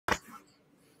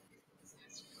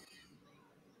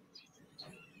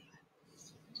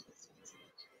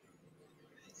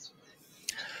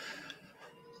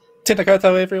Tēnā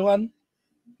koutou, everyone.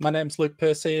 My name's Luke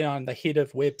Percy. I'm the head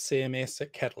of Web CMS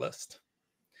at Catalyst.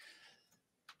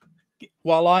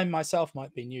 While I myself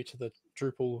might be new to the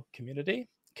Drupal community,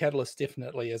 Catalyst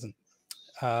definitely isn't.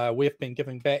 We've been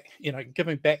giving back,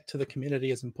 giving back to the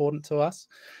community is important to us,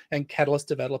 and Catalyst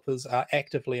developers are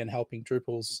actively in helping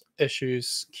Drupal's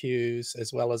issues, queues,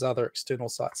 as well as other external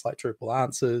sites like Drupal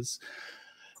Answers.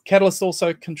 Catalyst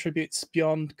also contributes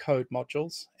beyond code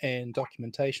modules and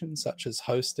documentation, such as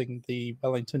hosting the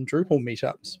Wellington Drupal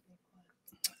meetups.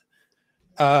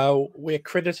 We're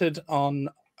credited on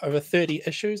over 30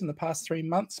 issues in the past 3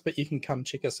 months, but you can come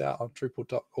check us out on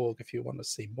Drupal.org if you want to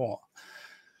see more.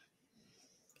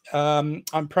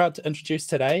 I'm proud to introduce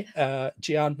today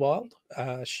Gian.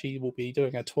 She will be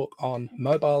doing a talk on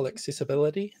mobile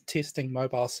accessibility, testing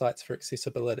mobile sites for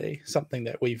accessibility, something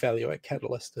that we value at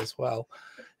Catalyst as well.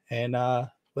 And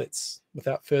let's,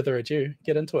 without further ado,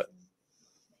 get into it.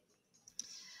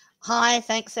 Hi,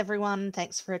 thanks everyone.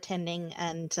 Thanks for attending,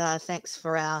 and thanks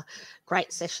for our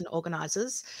great session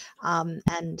organisers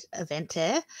and event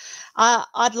there.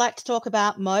 I'd like to talk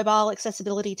about mobile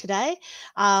accessibility today.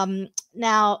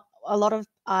 Now, a lot of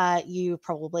you are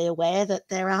probably aware that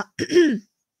there are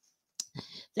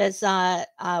there's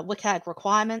WCAG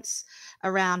requirements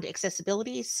around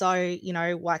accessibility. So,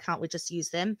 why can't we just use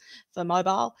them for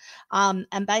mobile?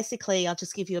 And basically, I'll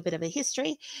just give you a bit of a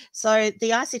history. So the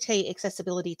ICT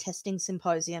Accessibility Testing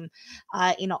Symposium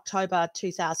in October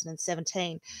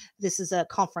 2017, this is a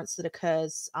conference that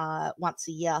occurs once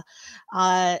a year.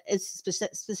 It's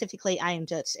specifically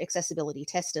aimed at accessibility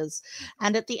testers.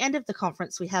 And at the end of the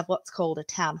conference, we have what's called a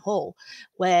town hall,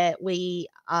 where we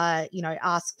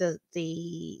ask the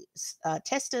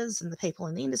testers and the people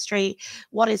in the industry,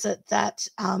 what is it that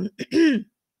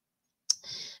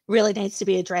really needs to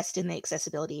be addressed in the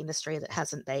accessibility industry that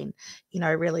hasn't been,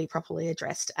 really properly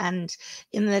addressed. And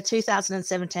in the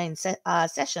 2017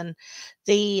 session,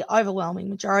 the overwhelming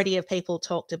majority of people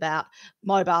talked about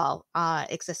mobile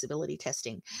accessibility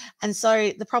testing. And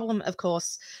so the problem, of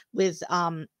course, with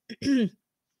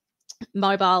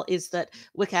mobile is that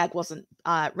WCAG wasn't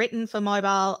written for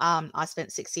mobile. I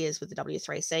spent 6 years with the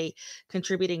W3C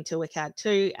contributing to WCAG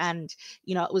 2, and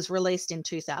it was released in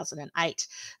 2008.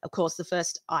 Of course, the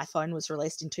first iPhone was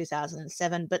released in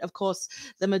 2007, but of course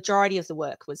the majority of the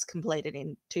work was completed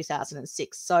in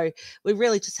 2006. So we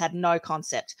really just had no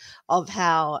concept of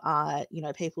how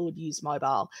people would use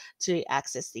mobile to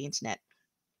access the internet.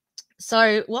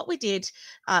 So what we did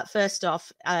first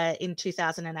off in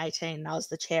 2018, I was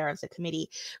the chair of the committee,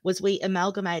 was we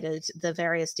amalgamated the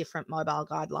various different mobile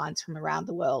guidelines from around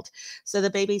the world. So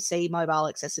the BBC Mobile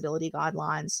Accessibility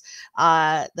Guidelines,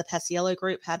 the Paciello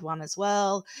Group had one as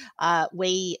well.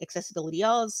 We, Accessibility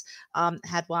Oz,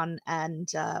 had one,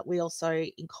 and we also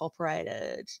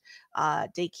incorporated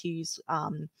DQ's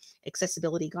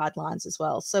accessibility guidelines as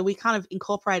well. So we kind of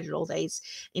incorporated all these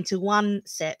into one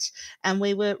set, and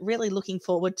we were really looking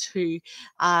forward to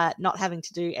not having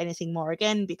to do anything more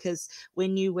again, because we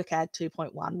knew WCAG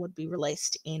 2.1 would be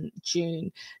released in June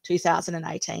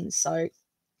 2018. So,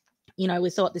 we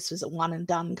thought this was a one and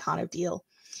done kind of deal.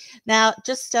 Now,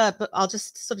 but I'll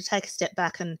just sort of take a step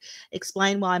back and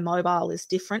explain why mobile is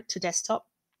different to desktop.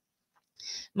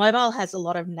 Mobile has a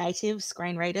lot of native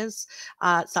screen readers,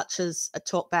 such as a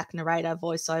talkback, narrator,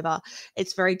 voiceover.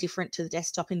 It's very different to the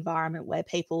desktop environment where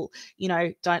people,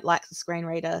 don't like the screen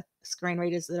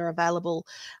readers that are available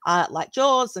like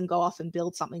JAWS and go off and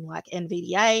build something like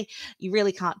NVDA. You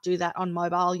really can't do that on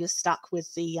mobile. You're stuck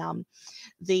with the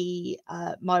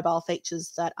mobile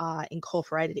features that are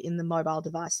incorporated in the mobile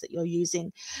device that you're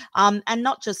using. And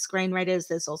not just screen readers,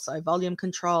 there's also volume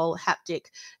control, haptic,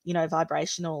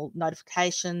 vibrational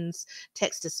notifications,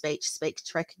 text-to-speech, speech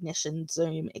recognition,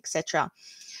 Zoom, etc.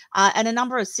 And a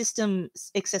number of system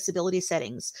accessibility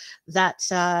settings that,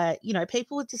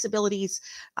 people with disabilities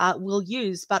will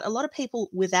use, but a lot of people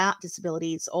without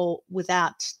disabilities or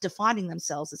without defining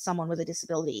themselves as someone with a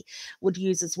disability would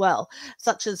use as well,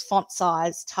 such as font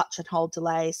size, touch and hold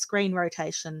delay, screen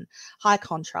rotation, high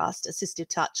contrast, assistive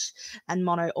touch, and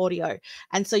mono audio.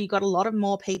 And so you've got a lot of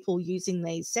more people using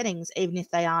these settings, even if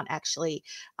they aren't actually,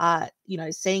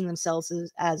 seeing themselves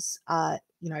as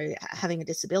having a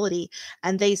disability.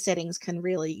 And these settings can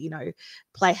really,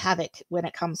 play havoc when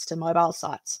it comes to mobile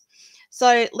sites.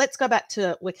 So let's go back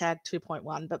to WCAG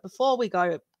 2.1. But before we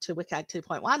go to WCAG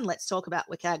 2.1, let's talk about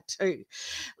WCAG 2.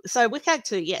 So WCAG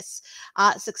 2, yes,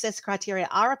 success criteria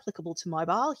are applicable to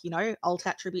mobile. Alt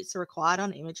attributes are required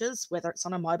on images, whether it's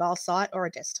on a mobile site or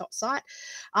a desktop site.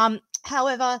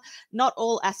 However, not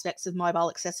all aspects of mobile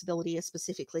accessibility are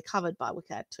specifically covered by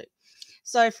WCAG 2.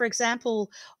 So, for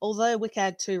example, although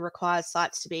WCAG 2 requires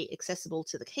sites to be accessible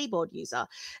to the keyboard user,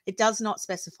 it does not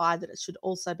specify that it should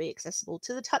also be accessible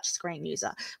to the touchscreen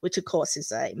user, which of course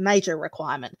is a major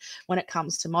requirement when it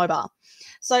comes to mobile.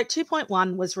 So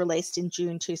 2.1 was released in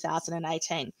June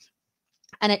 2018.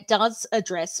 And it does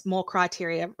address more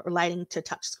criteria relating to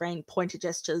touchscreen pointer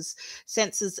gestures,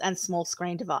 sensors, and small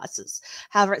screen devices.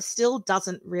 However, it still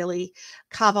doesn't really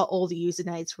cover all the user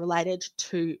needs related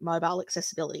to mobile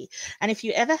accessibility. And if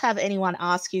you ever have anyone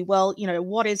ask you, well,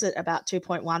 what is it about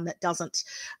 2.1 that doesn't,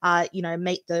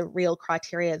 meet the real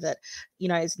criteria that,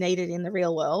 is needed in the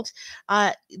real world,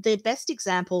 the best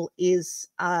example is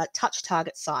touch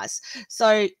target size.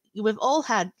 So we've all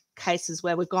had cases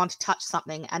where we've gone to touch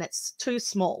something and it's too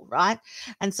small, right?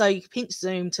 And so you pinch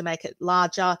zoom to make it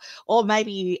larger, or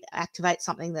maybe you activate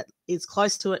something that is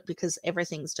close to it because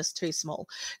everything's just too small.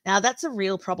 Now, that's a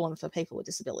real problem for people with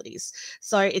disabilities.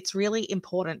 So it's really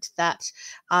important that,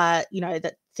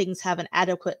 that things have an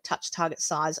adequate touch target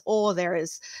size, or there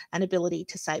is an ability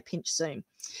to, say, pinch zoom.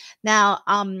 Now,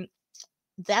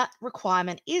 that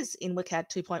requirement is in WCAG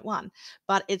 2.1,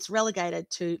 but it's relegated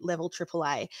to level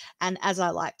AAA. And as I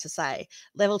like to say,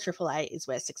 level AAA is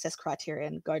where success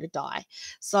criterion go to die.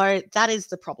 So that is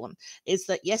the problem, is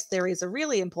that, yes, there is a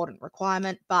really important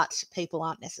requirement, but people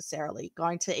aren't necessarily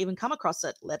going to even come across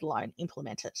it, let alone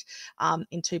implement it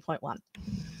in 2.1.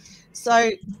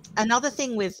 So another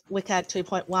thing with WCAG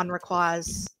 2.1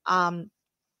 requires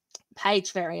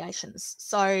page variations.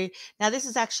 So now this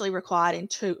is actually required in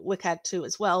WCAG 2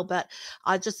 as well, but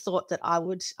I just thought that I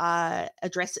would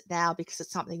address it now because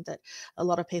it's something that a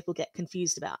lot of people get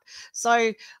confused about.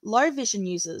 So low vision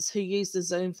users who use the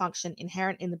zoom function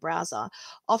inherent in the browser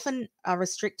often are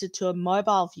restricted to a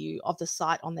mobile view of the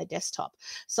site on their desktop.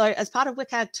 So as part of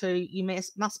WCAG 2, you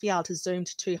must be able to zoom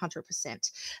to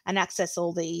 200% and access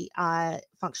all the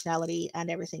functionality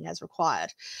and everything as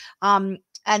required.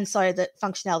 And so that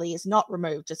functionality is not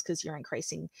removed just because you're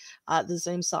increasing the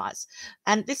zoom size.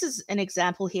 And this is an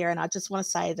example here, and I just want to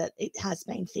say that it has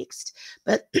been fixed.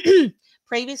 But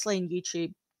previously in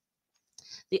YouTube,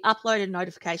 the uploaded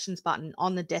notifications button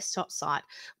on the desktop site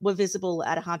were visible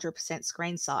at 100%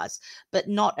 screen size, but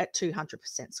not at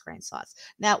 200% screen size.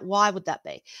 Now, why would that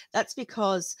be? That's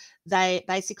because they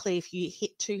basically, if you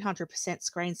hit 200%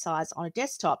 screen size on a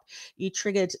desktop, you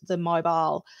triggered the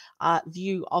mobile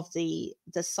view of the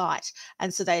site.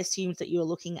 And so they assumed that you were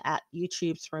looking at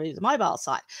YouTube through the mobile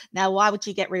site. Now, why would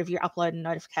you get rid of your upload and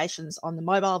notifications on the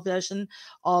mobile version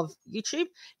of YouTube?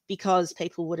 Because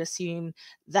people would assume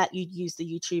that you'd use the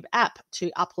YouTube app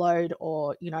to upload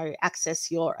or,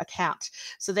 access your account.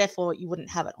 So therefore, you wouldn't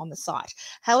have it on the site.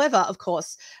 However, of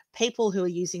course, people who are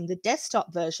using the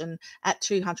desktop version at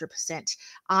 200%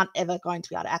 aren't ever going to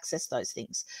be able to access those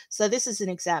things. So this is an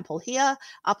example here,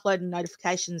 upload and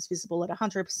notifications visible at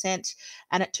 100%,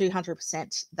 and at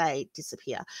 200% they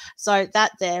disappear. So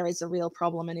that there is a real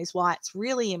problem, and is why it's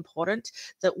really important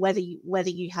that whether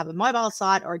you have a mobile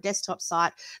site or a desktop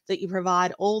site, that you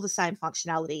provide all the same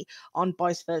functionality on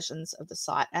both versions of the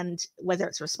site. And whether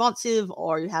it's responsive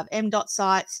or you have M.dot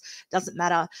sites, doesn't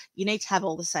matter. You need to have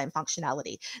all the same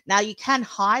functionality. Now, you can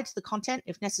hide the content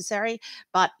if necessary,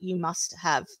 but you must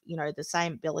have, the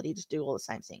same ability to do all the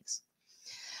same things.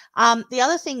 The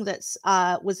other thing that's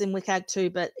was in WCAG 2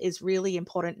 but is really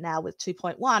important now with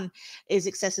 2.1 is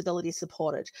accessibility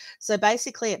supported. So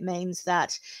basically it means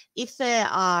that if there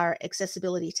are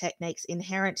accessibility techniques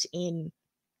inherent in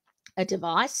a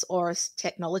device or a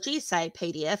technology, say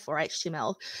PDF or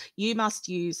HTML, you must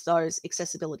use those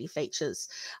accessibility features.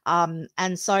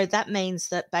 And so that means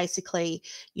that basically,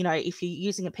 if you're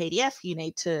using a PDF, you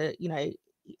need to,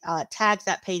 tag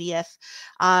that PDF.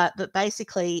 But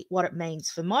basically what it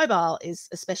means for mobile is,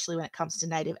 especially when it comes to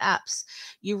native apps,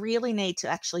 you really need to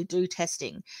actually do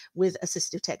testing with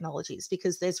assistive technologies,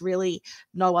 because there's really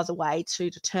no other way to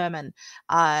determine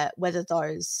whether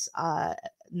those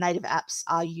native apps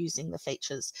are using the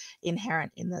features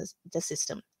inherent in the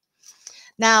system.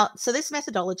 Now, so this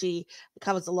methodology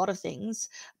covers a lot of things,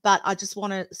 but I just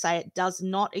want to say it does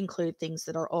not include things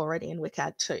that are already in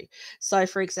WCAG 2. So,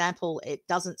 for example, it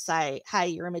doesn't say, hey,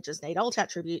 your images need alt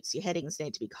attributes, your headings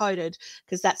need to be coded,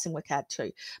 because that's in WCAG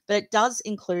 2. But it does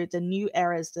include the new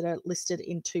errors that are listed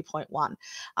in 2.1.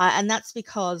 And that's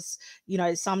because,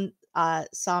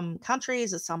 some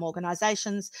countries or some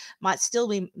organizations might still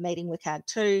be meeting WCAG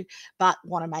 2, but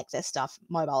want to make their stuff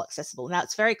mobile accessible. Now,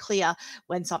 it's very clear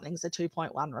when something's a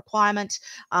 2.1 requirement.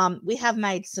 We have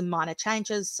made some minor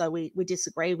changes, so we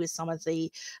disagree with some of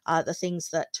the things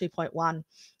that 2.1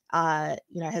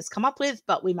 has come up with,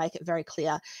 but we make it very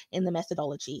clear in the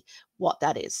methodology what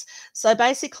that is. So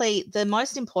basically, the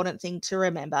most important thing to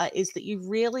remember is that you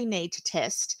really need to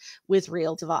test with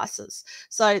real devices.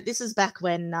 So this is back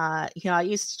when I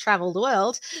used to travel the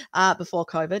world before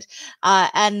COVID,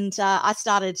 and I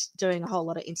started doing a whole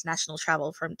lot of international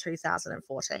travel from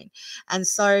 2014. And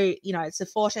so, it's a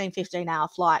 14, 15-hour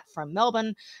flight from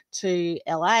Melbourne to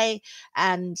LA,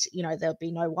 and, there'll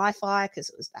be no Wi-Fi because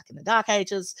it was back in the dark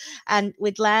ages, and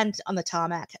we'd land on the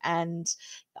tarmac and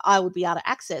I would be able to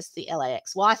access the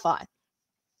LAX Wi-Fi.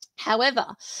 However,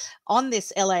 on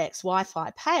this LAX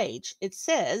Wi-Fi page, it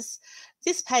says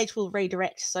this page will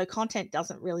redirect, so content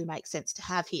doesn't really make sense to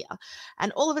have here.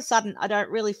 And all of a sudden, I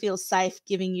don't really feel safe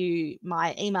giving you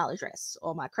my email address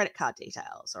or my credit card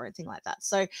details or anything like that.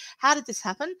 So how did this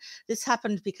happen? This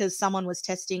happened because someone was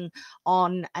testing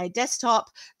on a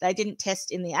desktop. They didn't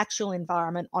test in the actual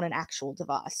environment on an actual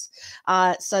device.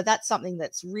 So that's something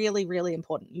that's really, really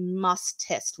important. You must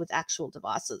test with actual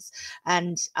devices.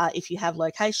 And if you have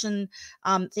location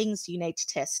things, you need to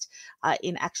test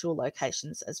in actual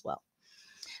locations as well.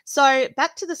 So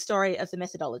back to the story of the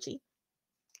methodology.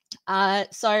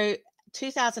 So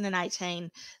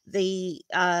 2018, the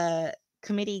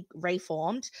committee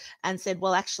reformed and said,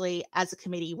 well, actually, as a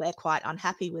committee, we're quite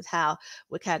unhappy with how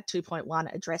WCAG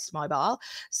 2.1 addressed mobile.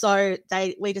 So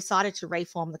we decided to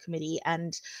reform the committee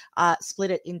and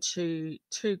split it into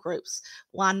two groups,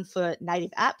 one for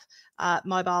native app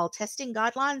mobile testing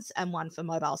guidelines and one for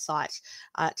mobile site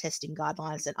testing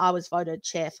guidelines. And I was voted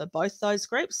chair for both those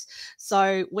groups.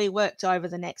 So we worked over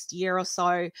the next year or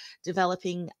so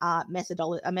developing a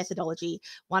methodology,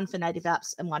 one for native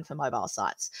apps and one for mobile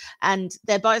sites. And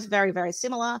they're both very, very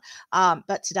similar,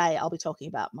 but today I'll be talking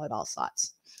about mobile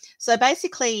sites. So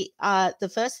basically,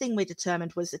 the first thing we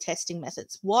determined was the testing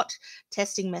methods. What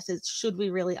testing methods should we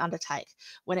really undertake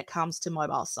when it comes to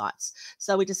mobile sites?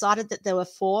 So we decided that there were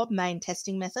 4 main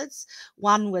testing methods.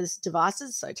 One was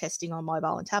devices, so testing on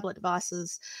mobile and tablet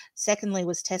devices. Secondly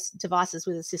was test devices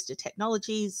with assistive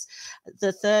technologies.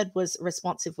 The third was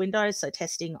responsive windows, so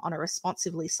testing on a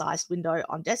responsively sized window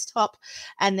on desktop,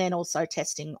 and then also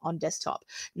testing on desktop.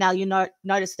 Now you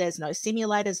notice there's no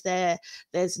simulators there.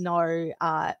 There's no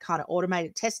kind of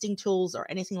automated testing tools or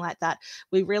anything like that.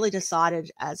 We really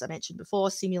decided, as I mentioned before,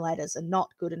 simulators are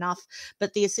not good enough,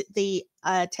 but the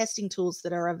testing tools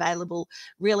that are available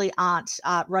really aren't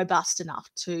robust enough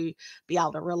to be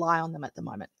able to rely on them at the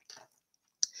moment.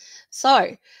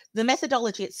 So the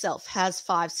methodology itself has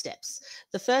 5 steps.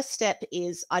 The first step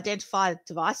is identify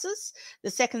devices. The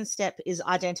second step is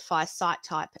identify site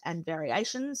type and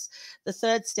variations. The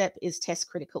third step is test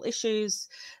critical issues.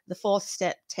 The fourth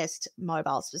step, test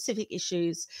mobile specific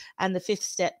issues. And the fifth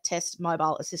step, test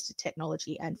mobile assisted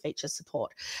technology and feature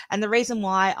support. And the reason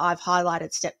why I've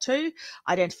highlighted step 2,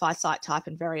 identify site type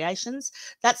and variations,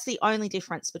 that's the only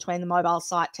difference between the mobile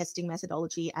site testing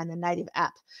methodology and the native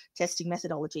app testing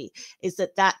methodology, is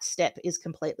that step is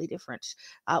completely different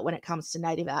when it comes to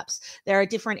native apps. There are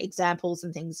different examples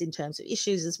and things in terms of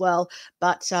issues as well,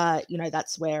 but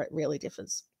that's where it really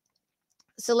differs.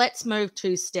 So let's move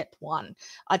to step 1,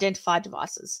 identify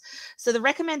devices. So the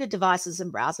recommended devices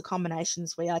and browser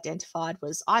combinations we identified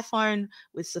was iPhone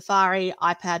with Safari,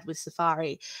 iPad with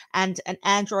Safari, and an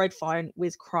Android phone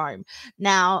with Chrome.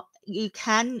 Now, you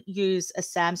can use a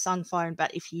Samsung phone,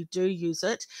 but if you do use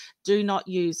it, do not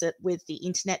use it with the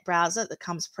internet browser that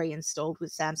comes pre-installed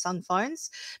with Samsung phones,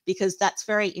 because that's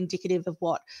very indicative of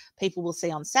what people will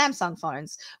see on Samsung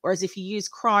phones. Whereas if you use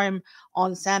Chrome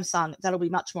on Samsung, that'll be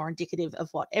much more indicative of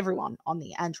what everyone on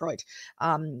the Android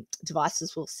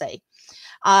devices will see.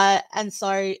 And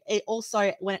so it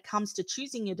also, when it comes to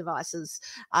choosing your devices,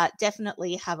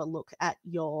 definitely have a look at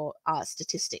your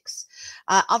statistics.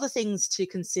 Other things to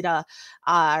consider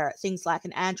are things like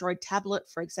an Android tablet,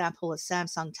 for example, a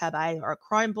Samsung Tab A or a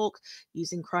Chromebook,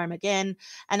 using Chrome again,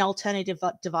 and alternative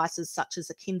devices such as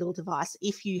a Kindle device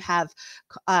if you have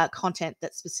content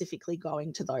that's specifically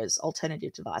going to those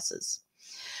alternative devices.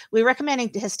 We're recommending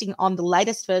testing on the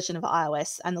latest version of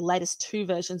iOS and the latest 2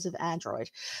 versions of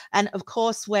Android. And of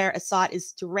course, where a site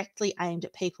is directly aimed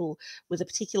at people with a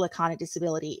particular kind of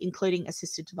disability, including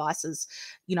assistive devices,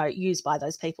 used by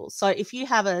those people. So if you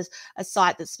have a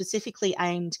site that's specifically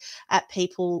aimed at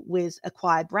people with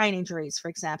acquired brain injuries, for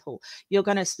example, you're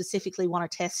going to specifically want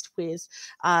to test with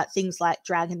things like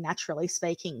Dragon Naturally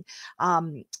Speaking,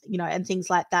 and things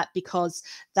like that, because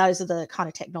those are the kind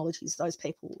of technologies those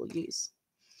people will use.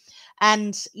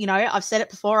 And, I've said it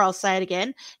before, I'll say it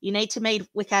again. You need to meet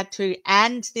WCAG 2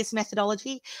 and this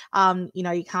methodology.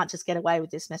 You can't just get away with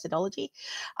this methodology.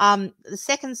 The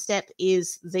second step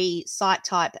is the site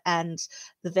type and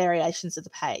the variations of the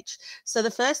page. So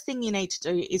the first thing you need to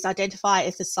do is identify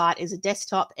if the site is a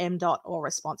desktop, M.dot, or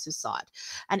responsive site.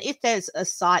 And if there's a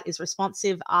site is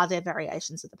responsive, are there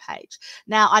variations of the page?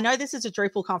 Now, I know this is a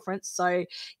Drupal conference, so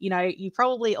you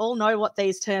probably all know what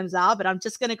these terms are, but I'm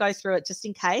just going to go through it just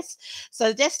in case. So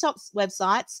the desktop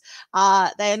websites,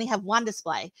 they only have one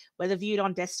display, whether viewed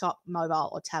on desktop, mobile,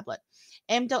 or tablet.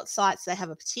 M.dot sites, they have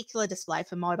a particular display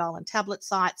for mobile and tablet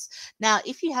sites. Now,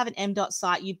 if you have an M.dot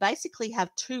site, you basically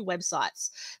have two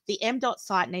websites. The M.dot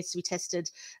site needs to be tested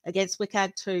against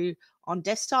WCAG 2 on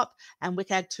desktop and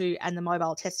WCAG 2 and the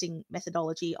mobile testing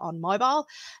methodology on mobile.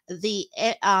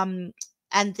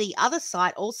 And the other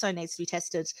site also needs to be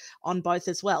tested on both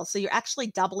as well. So you're actually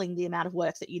doubling the amount of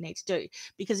work that you need to do,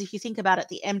 because if you think about it,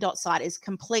 the M.dot site is a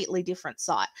completely different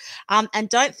site. And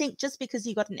don't think just because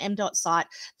you've got an M.dot site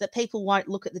that people won't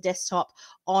look at the desktop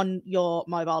on your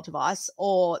mobile device,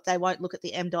 or they won't look at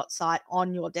the M.dot site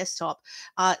on your desktop,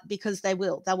 because they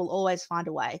will. They will always find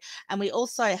a way. And we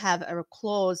also have a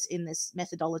clause in this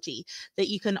methodology that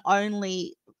you can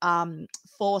only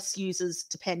force users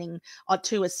depending on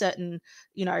to a certain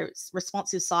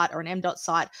responsive site or an M.dot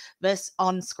site versus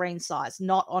on screen size,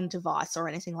 not on device or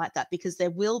anything like that, because there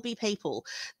will be people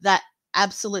that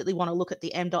absolutely want to look at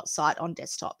the M.dot site on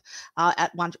desktop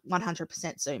at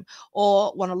 100% zoom,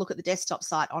 or want to look at the desktop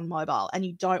site on mobile, and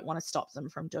you don't want to stop them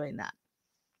from doing that.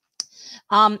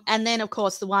 And then, of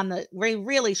course, the one that we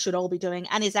really should all be doing,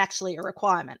 and is actually a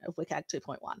requirement of WCAG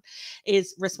 2.1,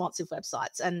 is responsive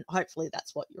websites. And hopefully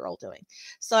that's what you're all doing.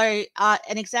 So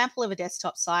an example of a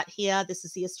desktop site here, this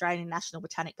is the Australian National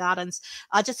Botanic Gardens.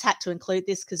 I just had to include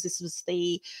this because this was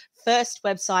the first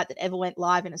website that ever went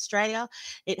live in Australia.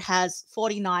 It has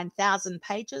 49,000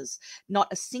 pages. Not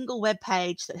a single web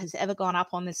page that has ever gone up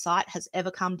on this site has ever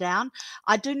come down.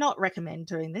 I do not recommend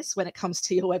doing this when it comes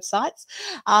to your websites.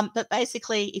 But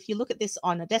basically, if you look at this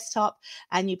on a desktop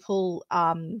and you pull,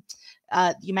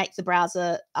 you make the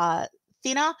browser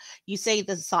thinner, you see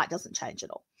the site doesn't change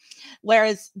at all.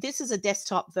 Whereas this is a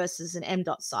desktop versus an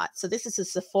M.dot site. So this is a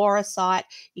Sephora site.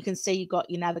 You can see you've got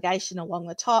your navigation along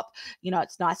the top.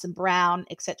 It's nice and brown,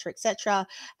 etc., etc.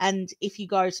 And if you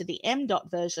go to the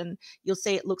M.dot version, you'll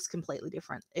see it looks completely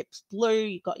different. It's blue.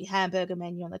 You've got your hamburger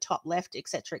menu on the top left,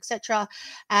 etc., etc.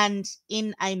 And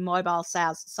in a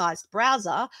mobile-sized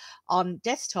browser on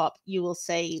desktop, you will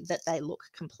see that they look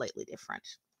completely different.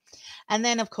 And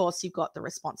then, of course, you've got the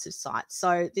responsive site.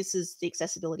 So this is the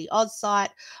Accessibility Oz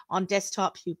site. On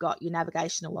desktop, you've got your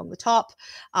navigation along the top.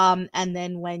 And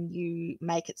then when you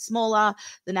make it smaller,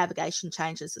 the navigation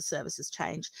changes, the services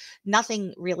change.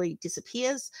 Nothing really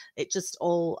disappears. It just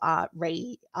all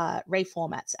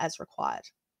reformats as required.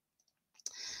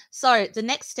 So the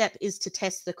next step is to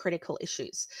test the critical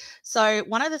issues. So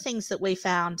one of the things that we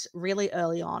found really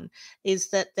early on is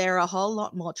that there are a whole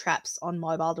lot more traps on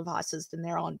mobile devices than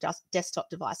there are on desktop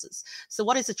devices. So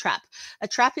what is a trap? A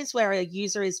trap is where a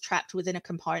user is trapped within a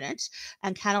component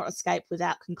and cannot escape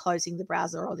without closing the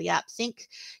browser or the app. Think,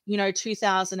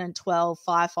 2012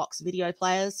 Firefox video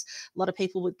players. A lot of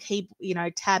people would keep,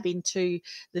 tab into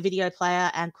the video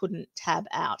player and couldn't tab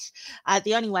out.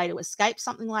 The only way to escape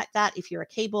something like that, if you're a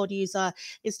keyboard user,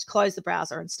 is to close the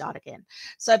browser and start again.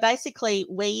 So basically,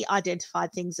 we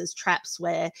identified things as traps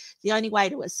where the only way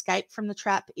to escape from the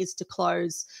trap is to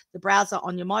close the browser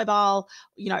on your mobile,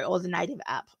 or the native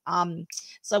app.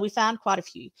 So we found quite a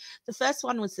few. The first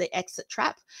one was the exit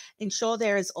trap. Ensure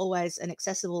there is always an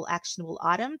accessible actionable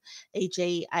item,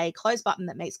 e.g. a close button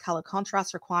that meets color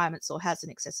contrast requirements or has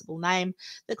an accessible name,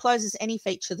 that closes any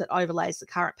feature that overlays the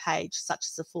current page, such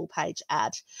as a full page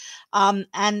ad.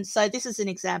 And so this is an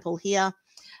example here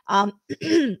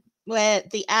where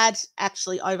the ad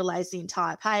actually overlays the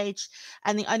entire page,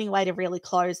 and the only way to really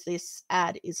close this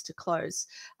ad is to close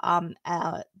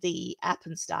the app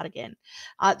and start again.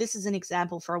 This is an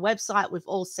example for a website. We've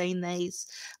all seen these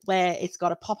where it's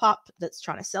got a pop-up that's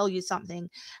trying to sell you something,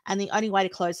 and the only way to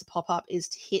close the pop-up is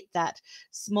to hit that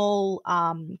small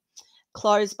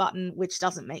close button, which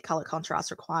doesn't meet color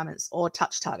contrast requirements or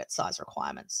touch target size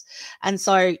requirements. And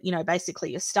so,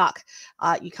 basically you're stuck.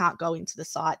 You can't go into the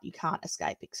site, you can't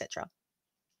escape, etc.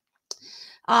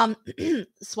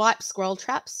 Swipe scroll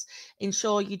traps.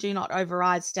 Ensure you do not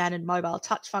override standard mobile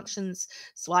touch functions,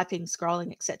 swiping,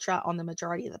 scrolling, etc. on the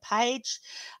majority of the page.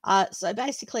 So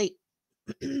basically,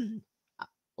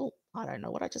 oh, I don't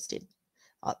know what I just did.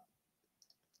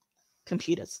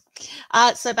 Computers.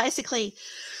 So basically,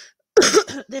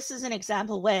 this is an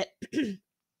example where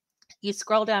you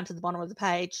scroll down to the bottom of the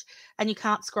page and you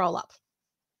can't scroll up.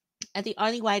 And the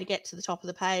only way to get to the top of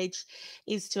the page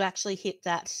is to actually hit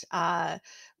that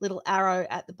little arrow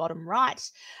at the bottom right,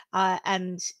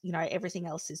 and everything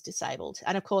else is disabled.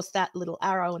 And of course, that little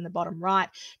arrow in the bottom right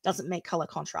doesn't meet color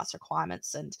contrast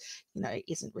requirements, and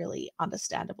isn't really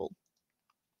understandable.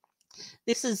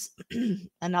 This is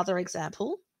another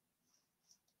example,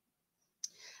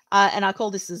 and I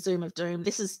call this the Zoom of Doom.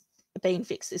 This is being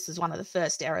fixed. This is one of the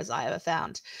first errors I ever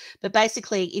found. But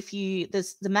basically,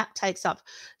 the map takes up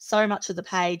so much of the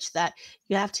page that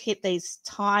you have to hit these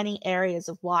tiny areas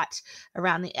of white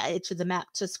around the edge of the map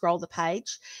to scroll the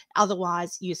page.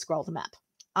 Otherwise, you scroll the map.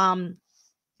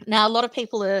 Now, a lot of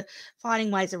people are finding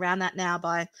ways around that now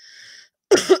by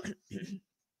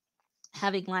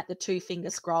having like the 2-finger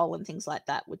scroll and things like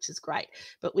that, which is great.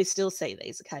 But we still see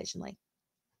these occasionally.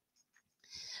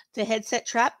 The headset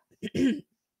trap.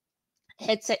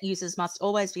 Headset users must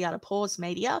always be able to pause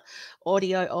media,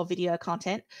 audio or video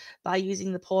content by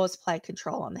using the pause play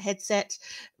control on the headset.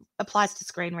 Applies to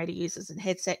screen reader users and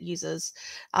headset users.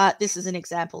 This is an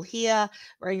example here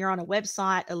where you're on a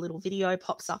website, a little video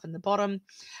pops up in the bottom.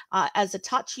 As a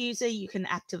touch user, you can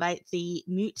activate the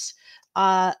mute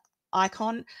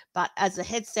icon, but as a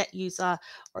headset user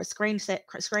or a screen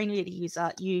reader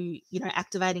user,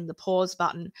 activating the pause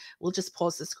button will just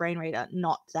pause the screen reader,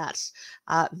 not that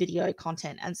video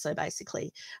content. And so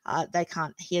basically they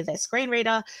can't hear their screen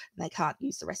reader and they can't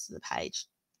use the rest of the page.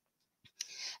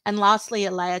 And lastly,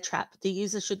 a layer trap. The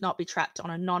user should not be trapped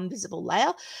on a non-visible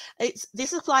layer.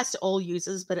 This applies to all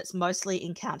users, but it's mostly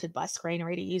encountered by screen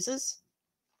reader users.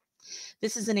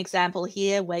 This is an example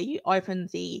here where you open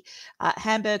the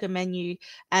hamburger menu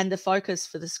and the focus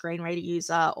for the screen reader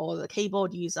user or the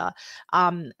keyboard user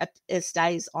it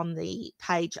stays on the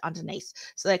page underneath,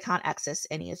 so they can't access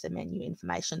any of the menu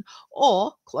information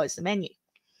or close the menu.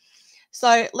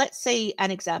 So let's see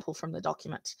an example from the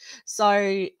document.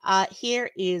 So here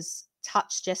is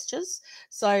touch gestures.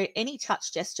 So any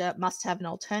touch gesture must have an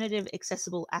alternative,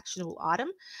 accessible, actionable item.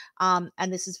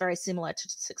 And this is very similar to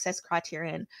success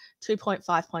criterion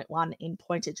 2.5.1 in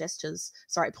pointer gestures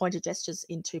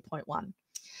in 2.1.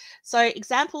 So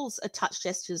examples of touch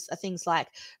gestures are things like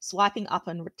swiping up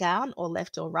and down or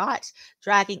left or right,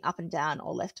 dragging up and down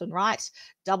or left and right,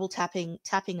 double tapping,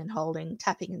 tapping and holding,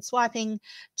 tapping and swiping,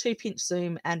 2-pinch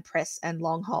zoom and press and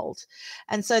long hold.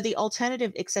 And so the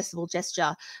alternative accessible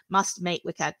gesture must meet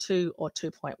WCAG 2 or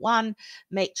 2.1,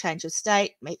 meet change of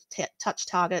state, meet touch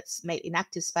targets, meet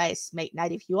inactive space, meet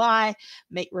native UI,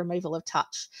 meet removal of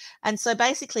touch. And so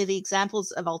basically the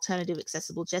examples of alternative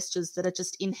accessible gestures that are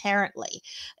just inherently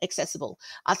accessible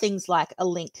are things like a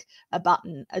link, a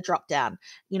button, a drop down,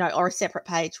 or a separate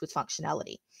page with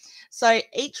functionality. So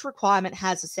each requirement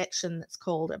has a section that's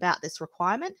called About This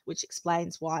Requirement, which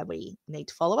explains why we need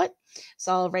to follow it.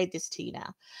 So I'll read this to you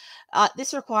now.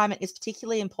 This requirement is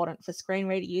particularly important for screen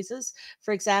reader users.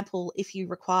 For example, if you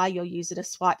require your user to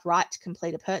swipe right to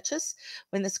complete a purchase,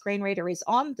 when the screen reader is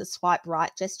on, the swipe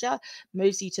right gesture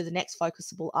moves you to the next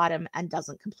focusable item and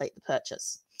doesn't complete the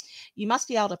purchase. You must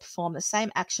be able to perform the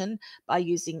same action by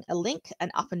using a link,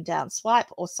 an up and down swipe,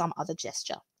 or some other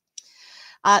gesture.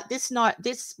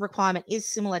 This requirement is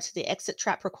similar to the exit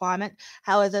trap requirement.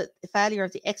 However, the failure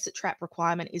of the exit trap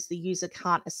requirement is the user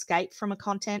can't escape from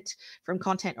content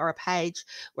or a page,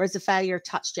 whereas the failure of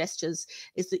touch gestures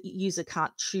is that the user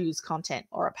can't choose content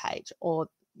or a page, or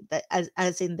that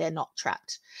as in they're not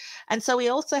trapped. And so we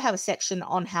also have a section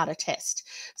on how to test.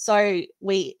 So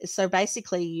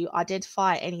basically you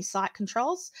identify any site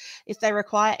controls. If they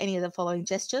require any of the following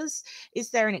gestures,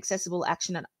 is there an accessible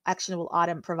actionable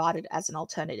item provided as an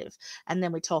alternative? And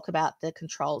then we talk about the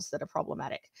controls that are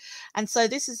problematic. And so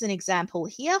this is an example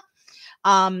here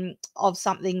of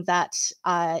something that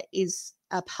is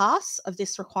a pass of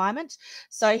this requirement.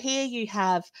 So here you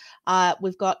have,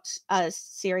 we've got a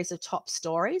series of top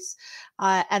stories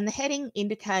and the heading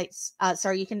indicates,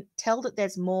 you can tell that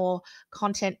there's more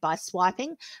content by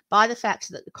swiping by the fact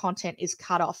that the content is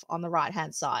cut off on the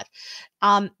right-hand side.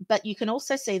 But you can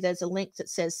also see there's a link that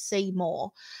says see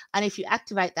more. And if you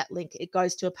activate that link, it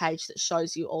goes to a page that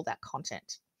shows you all that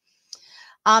content.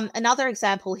 Another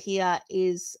example here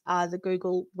is the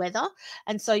Google weather.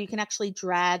 And so you can actually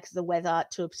drag the weather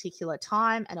to a particular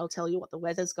time and it'll tell you what the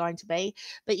weather is going to be.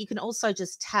 But you can also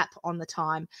just tap on the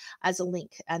time as a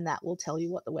link and that will tell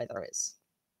you what the weather is.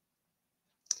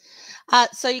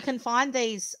 So you can find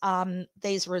these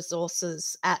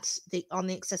resources on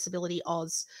the Accessibility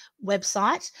Oz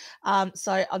website.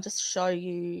 So I'll just show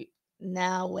you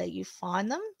now where you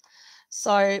find them.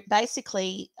 So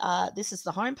basically, this is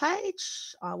the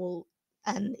homepage.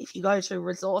 And if you go to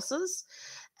resources,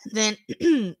 and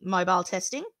then mobile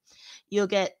testing, you'll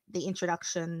get the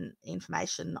introduction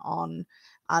information on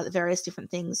the various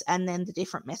different things, and then the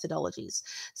different methodologies.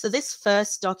 So this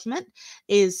first document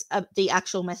is the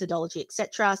actual methodology,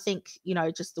 etc. I think, you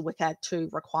know, just the WCAG 2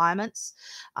 requirements,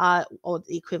 or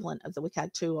the equivalent of the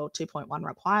WCAG 2 or 2.1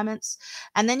 requirements.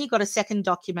 And then you've got a second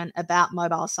document about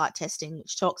mobile site testing,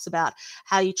 which talks about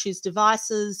how you choose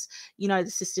devices, you know,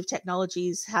 the assistive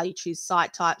technologies, how you choose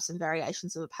site types and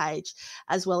variations of a page,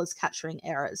 as well as capturing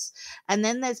errors. And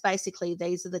then there's basically,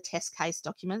 these are the test case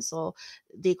documents, or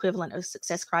the equivalent of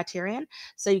success criterion.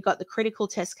 So you've got the critical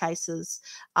test cases,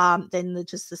 then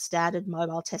just the standard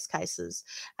mobile test cases,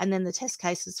 and then the test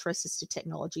cases for assistive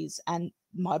technologies and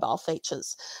mobile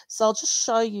features. So I'll just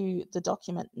show you the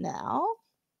document now.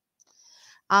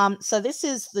 So this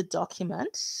is the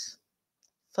document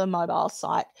for mobile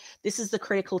site. This is the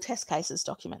critical test cases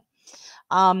document.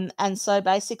 And so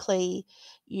basically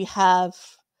you have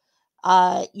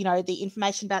you know, the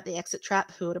information about the exit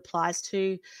trap, who it applies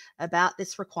to, about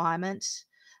this requirement.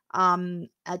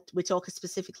 We talk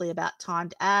specifically about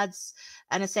timed ads,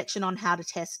 and a section on how to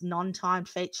test non-timed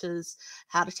features,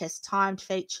 how to test timed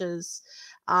features,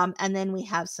 and then we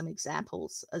have some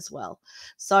examples as well.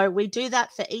 So we do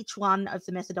that for each one of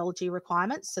the methodology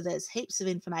requirements. So there's heaps of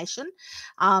information,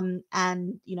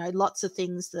 and, you know, lots of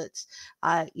things that,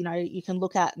 you know, you can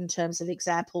look at in terms of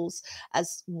examples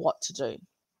as what to do.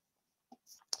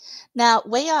 Now,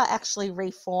 we are actually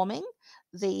reforming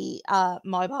the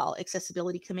Mobile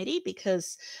Accessibility Committee,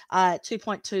 because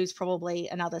 2.2 is probably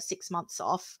another 6 months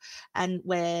off, and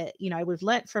where, you know, we've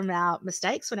learnt from our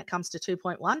mistakes when it comes to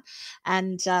 2.1,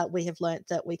 and we have learnt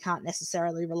that we can't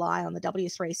necessarily rely on the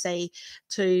W3C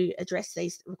to address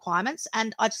these requirements.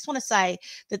 And I just want to say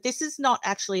that this is not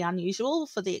actually unusual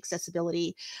for the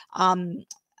accessibility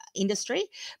industry.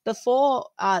 Before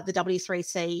the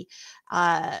W3C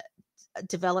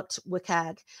developed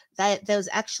WCAG, there was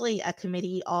actually a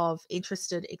committee of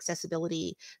interested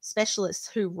accessibility specialists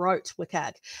who wrote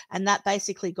WCAG, and that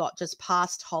basically got just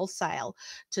passed wholesale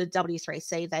to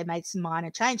W3C. They made some minor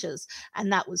changes,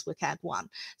 and that was WCAG 1.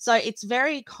 So it's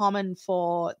very common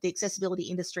for the accessibility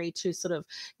industry to sort of,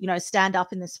 you know, stand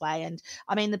up in this way. And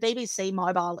I mean, the BBC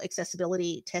mobile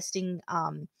accessibility testing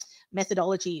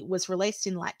methodology was released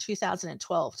in like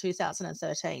 2012,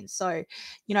 2013. So,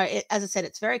 you know, as I said,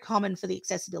 it's very common for the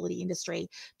accessibility industry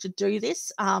to do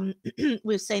this.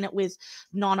 We've seen it with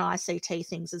non-ICT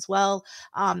things as well.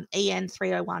 EN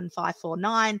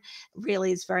 301549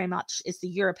 really is very much is the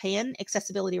European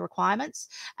accessibility requirements,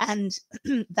 and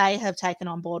they have taken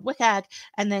on board WCAG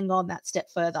and then gone that step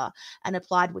further and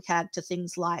applied WCAG to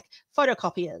things like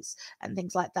photocopiers and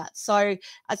things like that. So,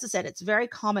 as I said, it's very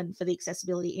common for the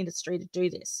accessibility industry to do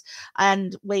this,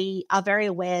 and we are very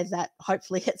aware that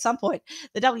hopefully at some point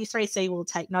the W3C will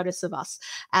take notice of us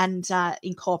and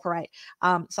incorporate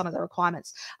some of the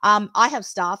requirements. I have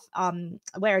staff,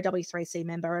 we're a W3C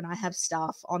member, and I have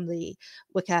staff on the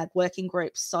WCAG working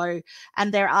groups. So,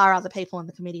 and there are other people in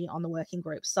the committee on the working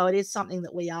groups. So it is something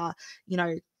that we are, you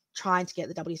know, trying to get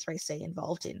the W3C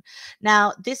involved in.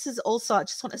 Now, this is also, I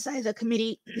just want to say, the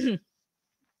committee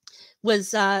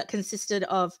was consisted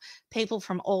of people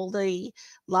from all the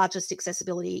largest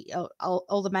accessibility,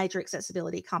 all the major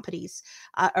accessibility companies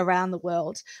around the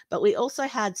world. But we also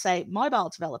had, say, mobile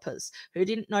developers who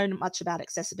didn't know much about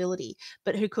accessibility,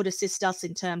 but who could assist us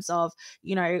in terms of,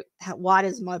 you know, why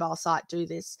does a mobile site do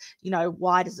this? You know,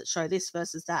 why does it show this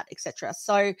versus that, etc.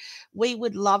 So we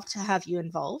would love to have you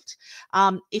involved.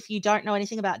 If you don't know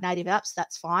anything about native apps,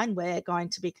 that's fine. We're going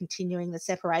to be continuing the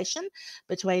separation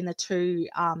between the two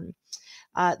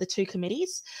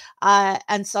committees.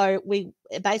 And so we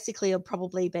basically will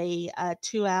probably be a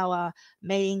 2-hour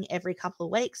meeting every couple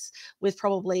of weeks, with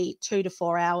probably 2 to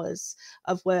 4 hours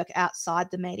of work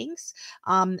outside the meetings.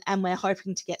 And we're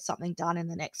hoping to get something done in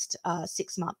the next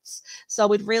 6 months. So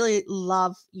we'd really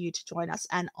love you to join us.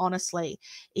 And honestly,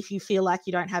 if you feel like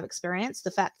you don't have experience,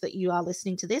 the fact that you are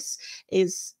listening to this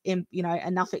is, you know,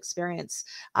 enough experience.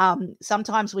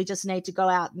 Sometimes we just need to go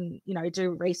out and, you know,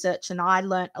 do research. And I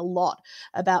learned a lot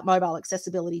about mobile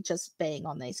accessibility just being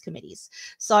on these committees.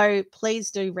 So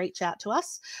please do reach out to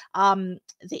us.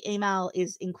 The email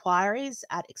is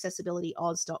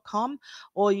inquiries@accessibilityoz.com,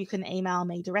 or you can email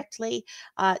me directly,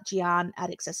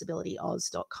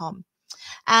 Gian@accessibilityoz.com.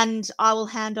 And I will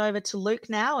hand over to Luke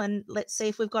now, and let's see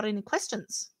if we've got any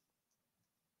questions.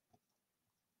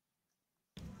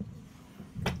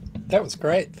 That was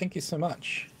great. Thank you so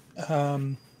much.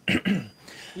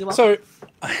 So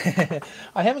I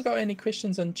haven't got any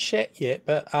questions in chat yet,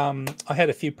 but I had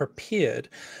a few prepared.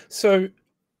 So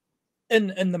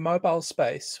in the mobile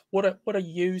space, what are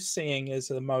you seeing as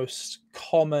the most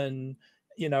common,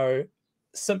 you know,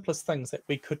 simplest things that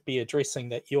we could be addressing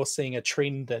that you're seeing a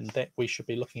trend in that we should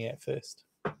be looking at first?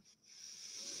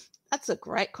 That's a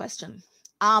great question.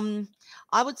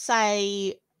 I would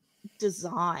say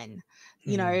design.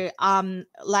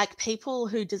 Like people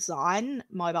who design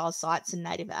mobile sites and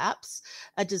native apps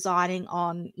are designing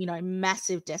on,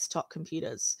 massive desktop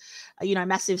computers,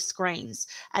 massive screens,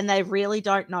 and they really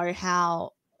don't know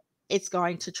how it's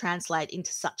going to translate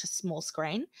into such a small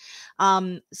screen.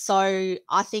 So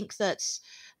I think that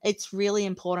it's really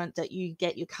important that you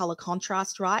get your color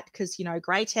contrast right, because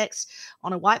gray text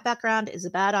on a white background is a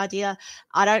bad idea.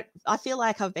 I feel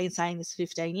like I've been saying this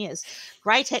 15 years.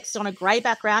 Gray text on a gray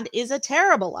background is a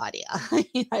terrible idea.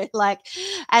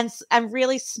 And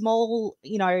really small,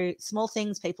 small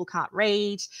things people can't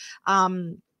read.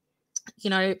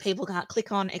 People can't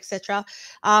click on, etc.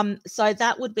 So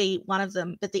that would be one of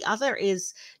them. But the other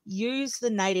is use the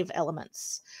native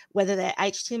elements, whether they're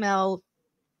HTML,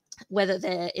 whether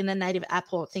they're in the native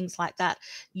app or things like that.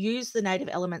 Use the native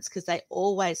elements because they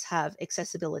always have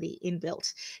accessibility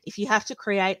inbuilt. If you have to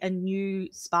create a new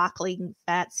sparkling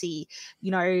fancy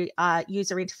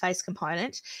user interface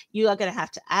component, you are going to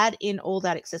have to add in all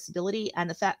that accessibility. And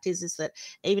the fact is that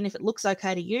even if it looks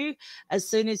okay to you, as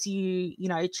soon as you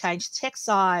change the text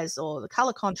size or the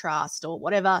color contrast or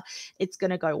whatever, it's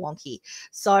going to go wonky.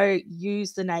 So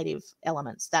use the native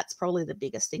elements. That's probably the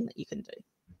biggest thing that you can do.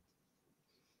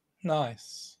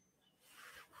 Nice.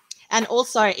 And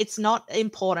also, it's not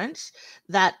important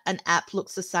that an app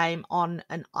looks the same on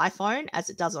an iPhone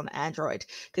as it does on Android,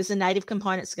 because the native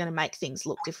components are going to make things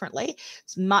look differently.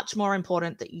 It's much more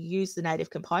important that you use the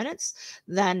native components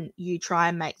than you try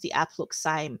and make the app look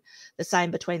the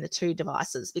same between the two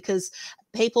devices, because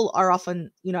people are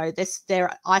often,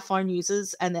 they're iPhone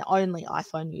users and they're only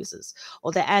iPhone users,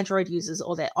 or they're Android users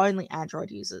or they're only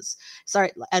Android users. So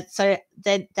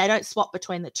then they don't swap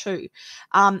between the two.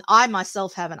 I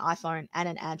myself have an iPhone and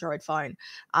an Android phone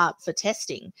for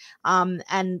testing.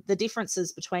 And the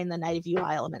differences between the native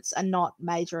UI elements are not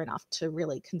major enough to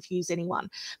really confuse anyone.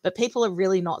 But people are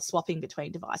really not swapping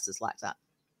between devices like that.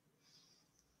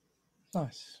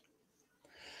 Nice.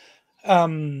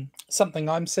 Something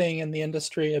I'm seeing in the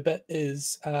industry a bit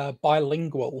is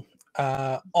bilingual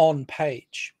on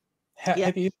page.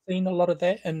 Have you seen a lot of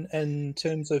that in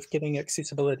terms of getting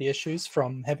accessibility issues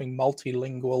from having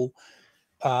multilingual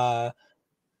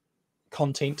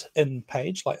content in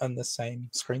page, like in the same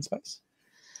screen space?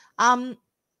 I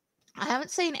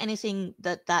haven't seen anything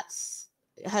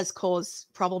has caused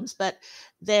problems, but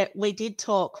we did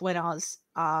talk when I was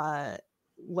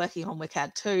working on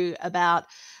WCAG 2 about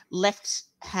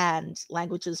left-hand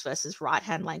languages versus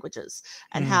right-hand languages,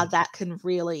 and how that can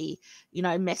really,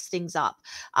 mess things up.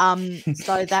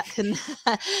 So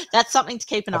that's something to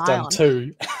keep an eye on.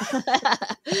 Too.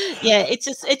 Yeah, it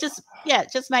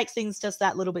just makes things just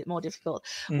that little bit more difficult.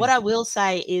 What I will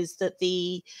say is that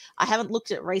I haven't looked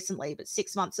at it recently, but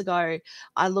 6 months ago,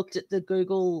 I looked at the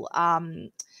Google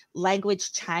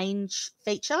language change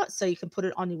feature, so you can put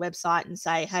it on your website and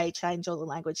say, hey, change all the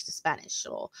language to Spanish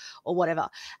or whatever,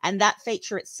 and that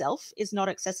feature itself is not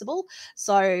accessible.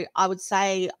 So I would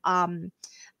say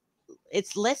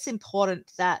it's less important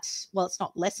it's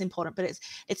not less important, but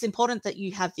it's important that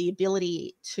you have the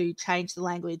ability to change the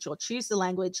language or choose the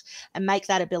language and make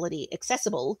that ability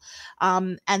accessible.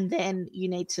 And then you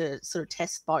need to sort of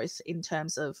test both in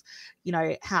terms of,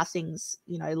 how things,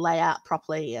 lay out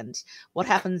properly, and what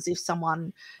happens if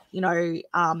someone,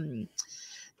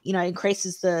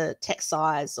 increases the text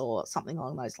size or something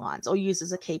along those lines, or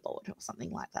uses a keyboard or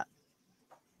something like that.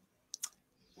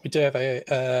 We do have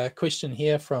a question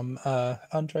here from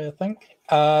Andre, I think.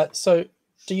 So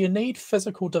do you need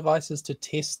physical devices to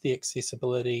test the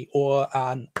accessibility, or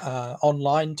are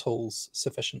online tools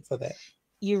sufficient for that?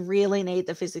 You really need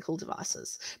the physical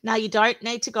devices. Now, you don't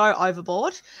need to go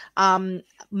overboard.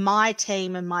 My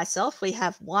team and myself, we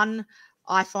have one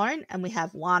iPhone and we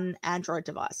have one Android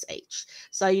device each.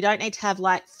 So you don't need to have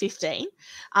like 15.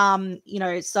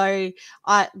 So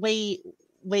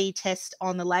we test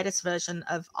on the latest version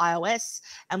of iOS,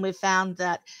 and we've found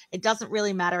that it doesn't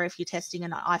really matter if you're testing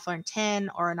an iPhone 10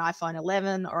 or an iPhone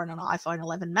 11 or an iPhone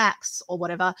 11 Max or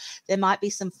whatever. There might be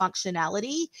some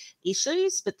functionality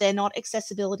issues, but they're not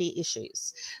accessibility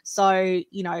issues. So,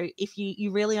 if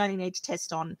you really only need to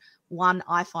test on one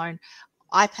iPhone.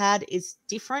 iPad is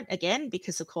different again,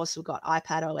 because of course we've got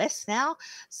iPad OS now,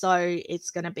 so it's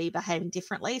going to be behaving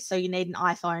differently. So you need an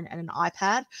iPhone and an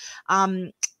iPad.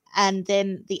 And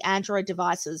then the Android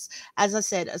devices, as I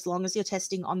said, as long as you're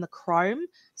testing on the Chrome,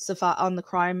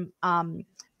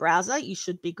 browser, you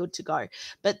should be good to go.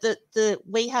 But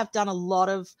we have done a lot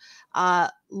of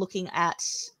looking at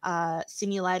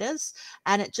simulators,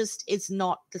 and it just is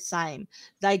not the same.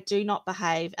 They do not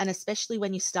behave, and especially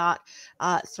when you start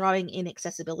throwing in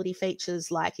accessibility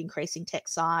features like increasing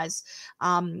text size,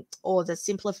 or the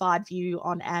simplified view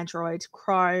on Android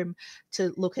Chrome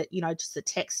to look at, you know, just the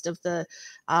text of the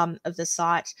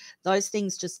site. Those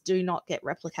things just do not get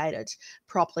replicated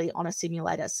properly on a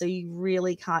simulator, so you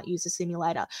really can't use a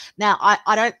simulator. Now,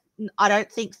 I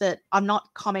don't think that, I'm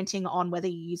not commenting on whether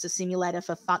you use a simulator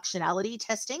for functionality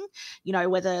testing, you know,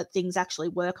 whether things actually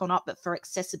work or not, but for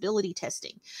accessibility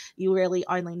testing, you really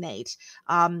only need,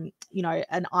 you know,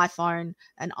 an iPhone,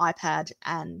 an iPad,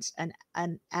 and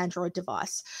an Android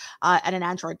device, and an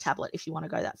Android tablet if you want to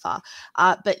go that far.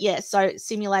 But yeah, so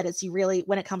simulators, you really,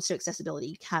 when it comes to accessibility,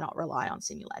 you cannot rely on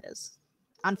simulators,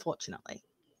 unfortunately.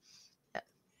 Yeah.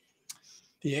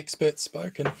 The expert's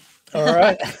spoken. All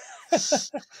right.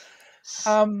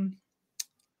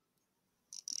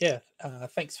 Yeah,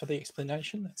 thanks for the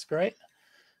explanation. That's great.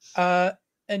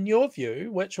 In your view,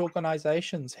 which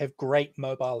organizations have great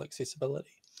mobile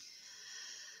accessibility?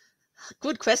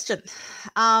 Good question.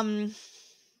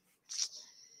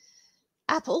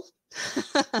 Apple.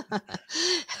 Dun,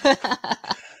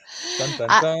 dun,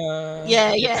 dun.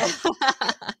 Yeah.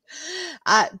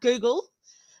 Google.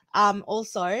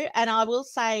 Also, and I will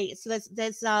say, so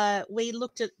there's we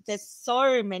looked at, there's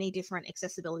so many different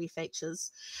accessibility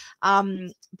features,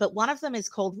 but one of them is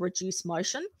called reduce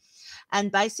motion.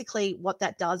 And basically what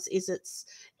that does is it's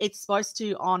supposed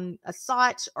to, on a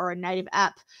site or a native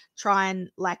app, try and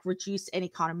like reduce any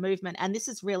kind of movement. And this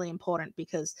is really important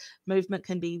because movement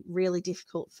can be really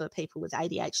difficult for people with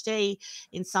ADHD.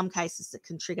 In some cases it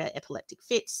can trigger epileptic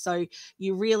fits, so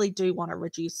you really do want to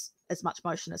reduce as much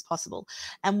motion as possible.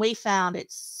 And we found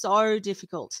it's so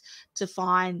difficult to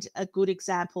find a good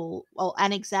example, or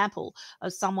an example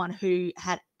of someone who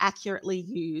had accurately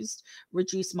used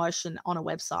reduce motion on a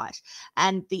website.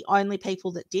 And the only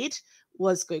people that did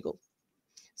was Google.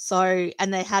 So,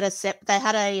 and they had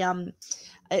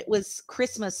it was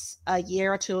Christmas a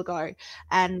year or two ago,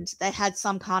 and they had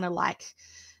some kind of like,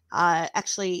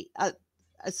 actually a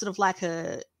sort of like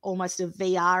almost a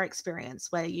VR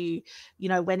experience where you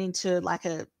know, went into like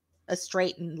a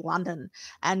street in London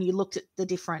and you looked at the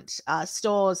different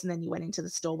stores, and then you went into the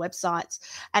store websites,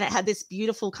 and it had this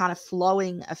beautiful kind of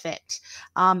flowing effect.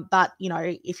 But, you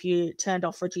know, if you turned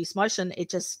off reduce motion, it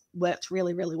just worked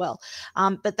really, really well.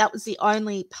 But that was the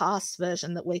only past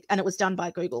version and it was done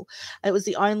by Google. It was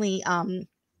the only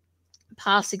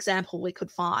past example we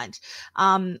could find.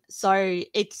 So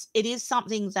it is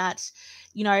something that,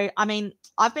 you know, I mean,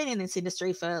 I've been in this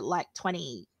industry for like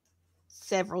 20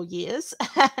 several years,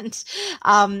 and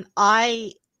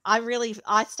I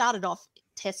started off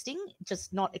testing,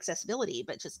 just not accessibility,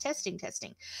 but just testing.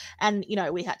 And, you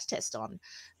know, we had to test on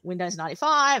Windows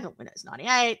 95 and Windows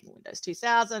 98, and Windows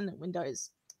 2000, and Windows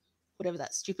whatever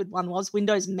that stupid one was,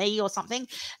 Windows Me or something.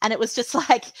 And it was just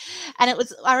like, and it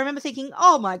was, I remember thinking,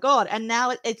 oh my God. And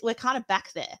now we're kind of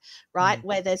back there, right?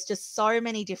 Where there's just so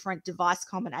many different device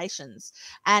combinations.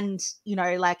 And, you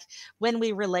know, like when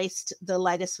we released the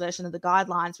latest version of the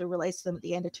guidelines, we released them at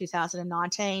the end of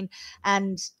 2019,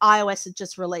 and iOS had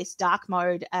just released dark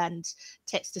mode and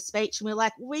text to speech. And we're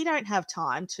like, we don't have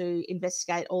time to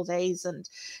investigate all these. And,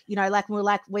 you know, like, we're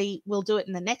like, we will do it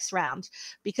in the next round,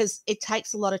 because it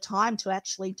takes a lot of time to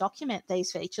actually document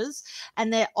these features,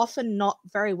 and they're often not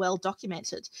very well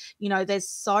documented. You know, there's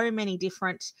so many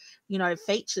different, you know,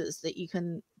 features that you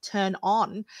can turn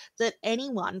on that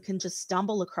anyone can just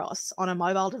stumble across on a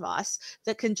mobile device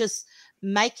that can just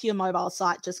make your mobile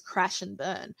site just crash and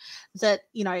burn. That,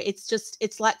 you know,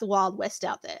 it's like the Wild West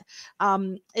out there.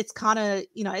 It's kind of,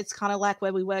 you know, it's kind of like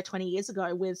where we were 20 years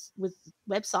ago with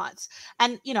websites.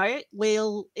 And, you know,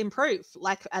 we'll improve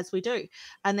like as we do,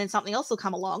 and then something else will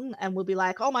come along and we'll be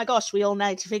like, oh my gosh, we all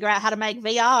need to figure out how to make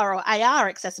VR or AR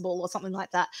accessible or something like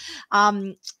that.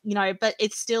 You know, but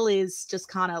it still is just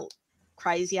kind of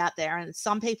crazy out there, and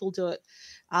some people do it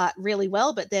really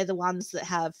well, but they're the ones that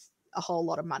have a whole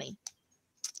lot of money,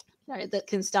 you know, that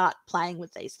can start playing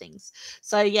with these things.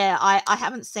 So yeah, I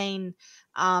haven't seen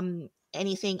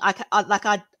anything.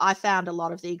 I found a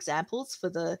lot of the examples for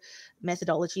the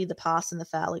methodology, the pass and the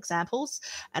fail examples,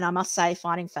 and I must say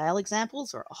finding fail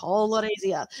examples are a whole lot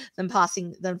easier than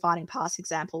finding pass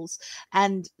examples.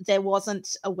 And there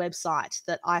wasn't a website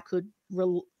that I could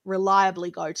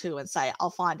reliably go to and say, I'll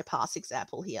find a pass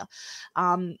example here.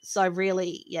 So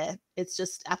really, yeah, it's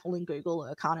just Apple and Google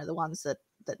are kind of the ones that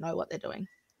know what they're doing.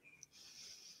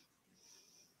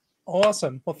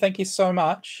 Awesome. Well, thank you so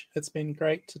much. It's been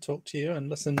great to talk to you and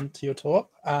listen to your talk.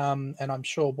 And I'm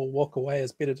sure we'll walk away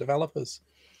as better developers.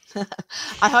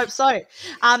 I hope so.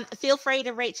 Feel free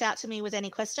to reach out to me with any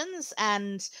questions,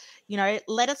 and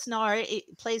let us know.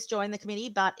 Please join the committee.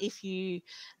 But if even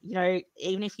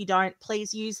if you don't,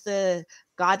 please use the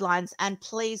guidelines, and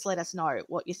please let us know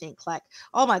what you think. Like,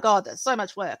 oh my God, there's so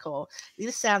much work, or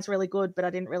this sounds really good, but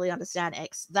I didn't really understand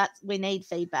X. That we need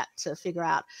feedback to figure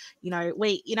out.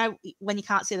 When you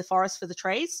can't see the forest for the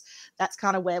trees, that's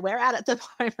kind of where we're at the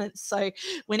moment. So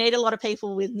we need a lot of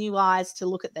people with new eyes to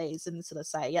look at these and sort of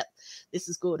say, yep, this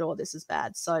is good or this is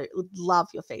bad. So would love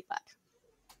your feedback.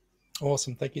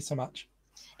 Awesome. Thank you so much.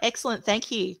 Excellent. Thank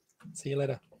you. See you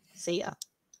later. See ya.